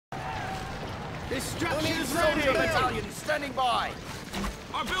This structure's Soldier ready! battalion standing by!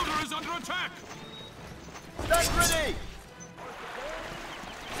 Our builder is under attack! Stand ready!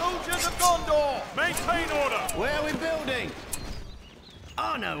 Soldiers of Gondor! Maintain order! Where are we building?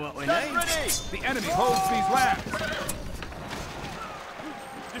 I know what we Stand need. ready! The enemy holds these lands!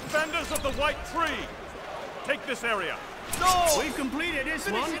 Defenders of the White Tree! Take this area! Swords! We've completed this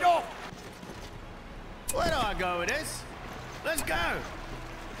Finish one. it off! Where do I go with this? Let's go!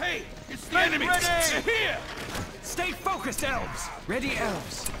 Hey! It's the Stand enemy! ready! They're here! Stay focused, elves! Ready,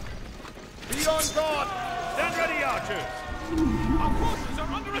 elves! Be on guard! Stand ready, archers! Our forces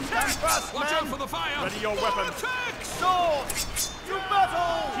are under attack! Stand fast, Watch men. out for the fire! Ready your weapons! Attack! Swords! To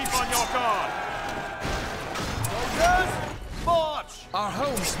battle! Keep on your guard! Soldiers, march! Our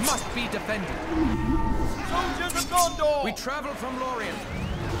homes must be defended. Soldiers of Gondor! We travel from Lorien.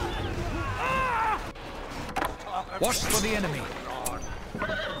 Watch for the enemy.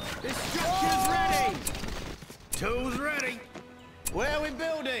 This structure's ready! Tools ready! Where are we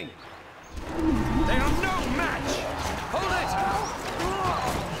building? They are no match! Hold it!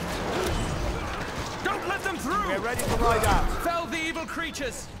 Don't let them through! We're ready to ride out. Fell the evil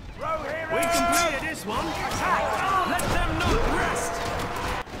creatures! We've completed this one. Let them not rest!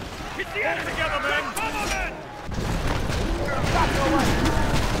 Get the enemy together, men! Come on, men!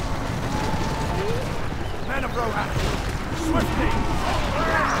 Men of Rohan! Swiftly!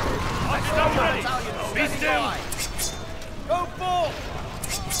 Be still! Go forth!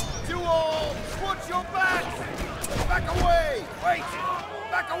 To all! Watch your backs! Back away! Wait!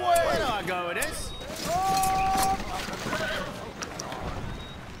 Back Where do away! I go with this?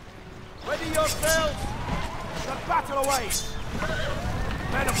 Ready yourselves! The battle awaits!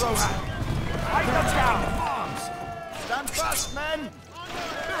 Men of Rohan! Hide the town! Arms! Stand fast, men!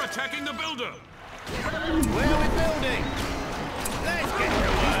 They're attacking the builder! Where are we building? Let's get to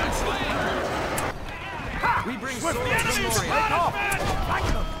work. We bring The swords from enemy's Lorien. upon us, men! Flank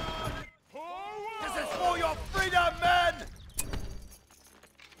them! This is for your freedom, men!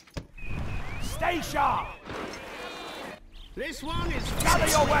 Stay sharp! This one is Gather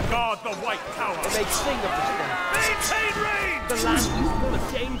your weapons! Guard the White Tower! They sing of this thing. Maintain range! The land is full of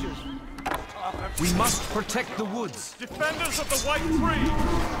dangers. We must protect the woods. Defenders of the White Tree!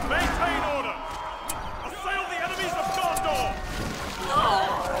 Maintain order! Assail the enemies of Gondor!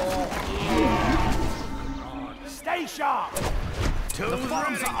 Stay sharp! tools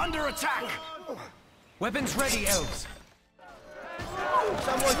ready. under attack! Weapons ready, elves.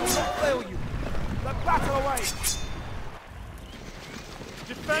 Someone will not fail you. The battle awaits!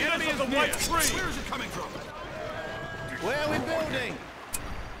 Defenders of the White Tree! Where is it coming from? Where are we building?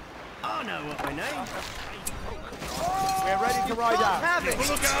 I know what we need. We're ready to ride out. Have it!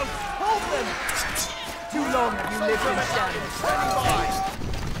 Look out! Hold them! Too long have you lived in shadow. Standing by!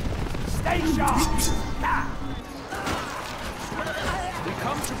 Stay sharp! We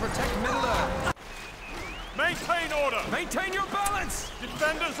come to protect Middle-earth. Maintain order! Maintain your balance!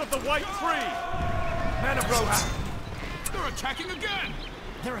 Defenders of the White Tree! Men of Rohan! They're attacking again!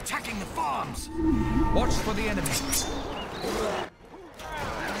 They're attacking the farms! Watch for the enemy.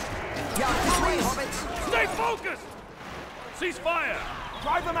 Stay focused! Cease fire!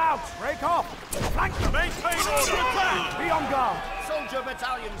 Drive them out! Break off! Flank them! Maintain order! Be on guard! Soldier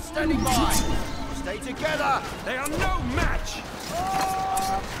battalion standing by! Stay together! They are no match!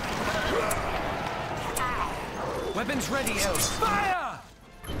 Weapons ready, elves. Fire!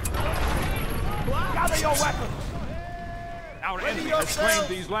 Gather your weapons! Our Ready enemy has yourselves. claimed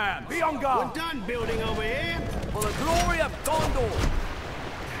these lands! Be on We're guard! done building over here. For the glory of Gondor!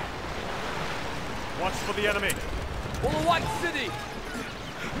 Watch for the enemy! For the White City!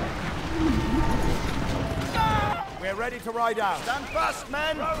 We're ready to ride out. Stand fast,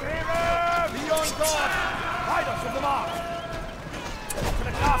 men! Be on guard! Hide us from the mark! To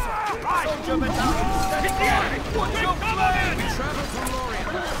the castle! Right! Soldier battalion, standing by! Watch your flank! We travel from Lorien.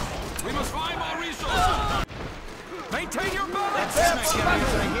 We must find more resources! Maintain your balance! Prepare for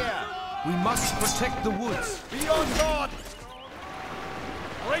battle here! We must protect the woods. Be on guard!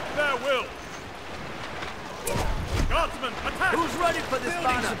 Break their will! Guardsmen, attack! Who's ready for this Building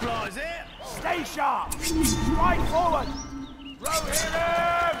banner? supplies here. Stay sharp! Strike forward! Row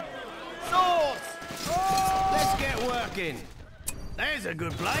him! Swords! Let's get working. There's a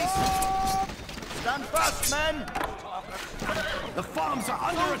good place. Stand fast, men! The farms are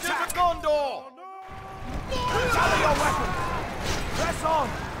under Soldiers attack. of Gondor! Gather your weapons! Press on!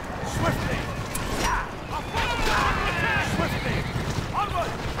 Swiftly! Swiftly!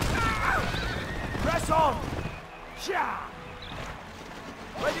 Onward! Press on! Sha!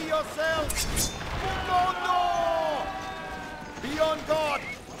 Ready yourselves! For Gondor! Be on guard!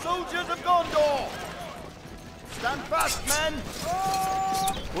 Soldiers Soldiers of Gondor! Stand fast, men!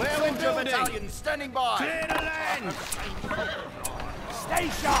 Where are we Soldier building? battalion standing by! Clear the land! Stay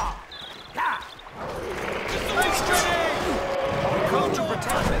sharp! Make ready! Come to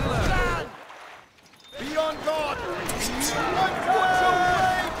protect Middle-earth. Be on guard!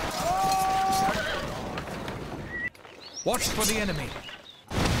 Watch for the enemy.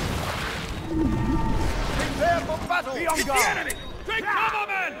 Prepare for battle! Be on guard! Take cover,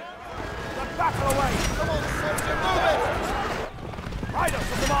 men! The battle away! Come on, soldier, move it! Riders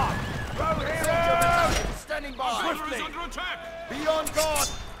of the mark! Row here! Soldier battalion standing by! Swiftly! Is under attack! Be on guard!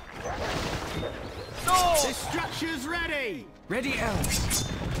 Swords! The structure's ready! Ready, elves.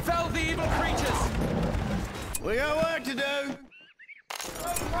 Fell the evil creatures. We got work to do!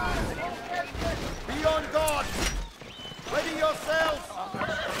 Be on guard! Ready yourselves!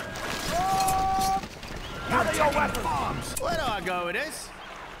 Gather your weapons! Where do I go with this?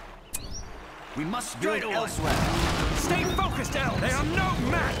 We must do it elsewhere. Stay focused, elves. They are no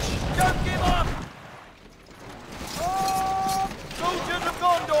match. Don't give up! Soldiers of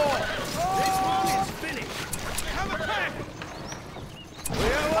Gondor! This one is finished. Have a pack! We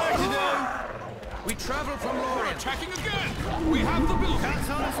got work to do! We travel from We're Lorien. attacking again! We have the building! That's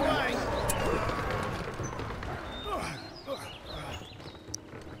on its way!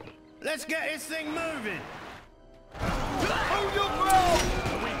 Let's get this thing moving! Hold your ground!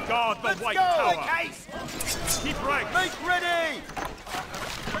 We guard the Let's White go! Tower! Case! Keep rank! Make ready!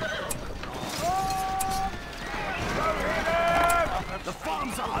 The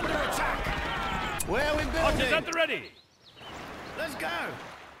farms are under attack! Where are we Archers building? at the ready! Let's go!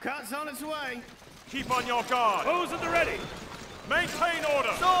 Cart's on its way! Keep on your guard! Those at the ready! Maintain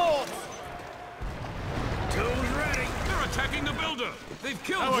order! Swords! Tools ready! They're attacking the builder! They've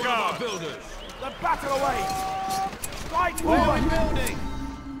killed Our one of our guard. builders. The battle awaits! Strike Where are we forward! building?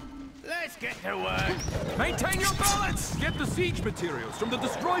 Let's get to work! Maintain your balance. Get the siege materials from the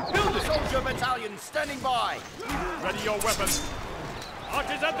destroyed building! Soldier battalion standing by! Ready your weapons!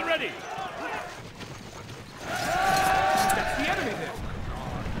 Archers at the ready! That's the enemy there!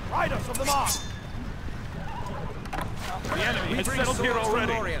 Riders of the mark! The enemy has Bring settled here swords from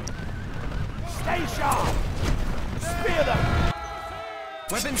already! Lorien. Stay sharp! Spear them!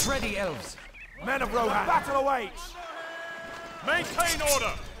 Weapons ready, elves. Men of Rohan! Battle awaits! Maintain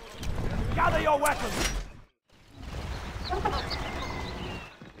order! Gather your weapons!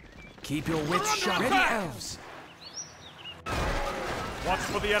 Keep your wits sharp. Ready, elves. Watch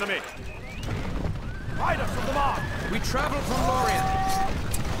for the enemy! Riders of the mark! We travel from Lorien.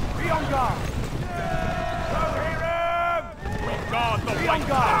 Be on guard! We guard the Be White on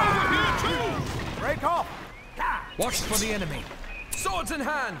guard! Tower! Here too! Break off! Watch for the enemy. Swords in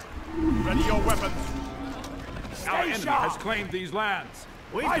hand. Ready your weapons! Stay Our enemy sharp! has claimed these lands!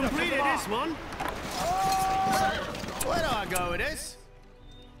 We've Riders of completed the mark. this one! Where do I go with this?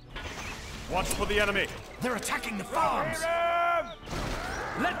 Watch for the enemy! They're attacking the farms!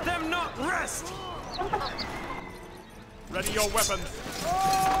 Let them not rest. Ready your weapons!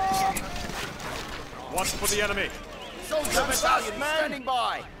 Watch for the enemy! Soldier battalion standing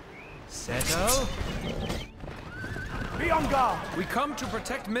by! Settle. Be on guard! We come to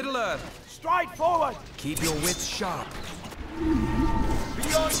protect Middle-earth. Stride forward! Keep your wits sharp.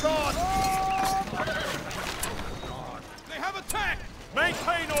 Be on guard! They have attacked!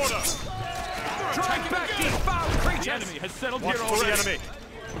 Maintain order! Drive back, ye foul creatures. The enemy has settled here already! The enemy!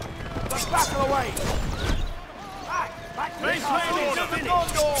 The battle awaits! Back to the Maintain castle! order. Soldiers of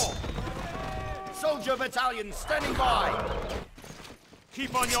Gondor! Soldier battalion standing by!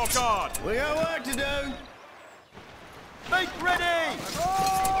 Keep on your guard! We got work to do! Make ready!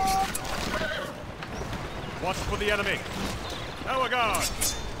 Watch for the enemy! Our guard!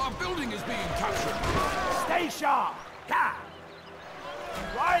 Our building is being captured! Stay sharp!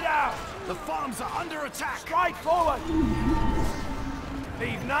 Ride out! The farms are under attack! Strike forward!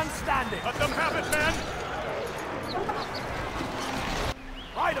 Leave none standing! Let them have it, men!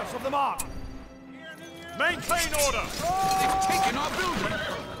 Riders of the mark! Maintain order! They've taken our building!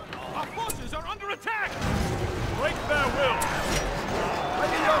 Our forces are under attack! Break their will!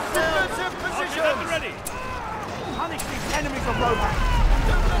 Ready your defensive Archers at the positions! ready! Punish these enemies of Rohan!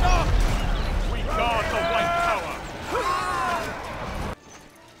 Open it up! We guard the White Tower!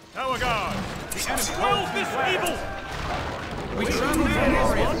 Our guard! The enemy will this evil! We travel from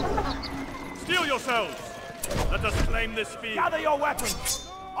Lorien. Steel yourselves! Let us claim this field! Gather your weapons!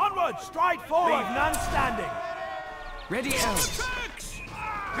 Onward! Stride forward! Leave none standing! Ready, elves. Attacks!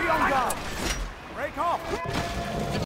 Be on guard! Break off!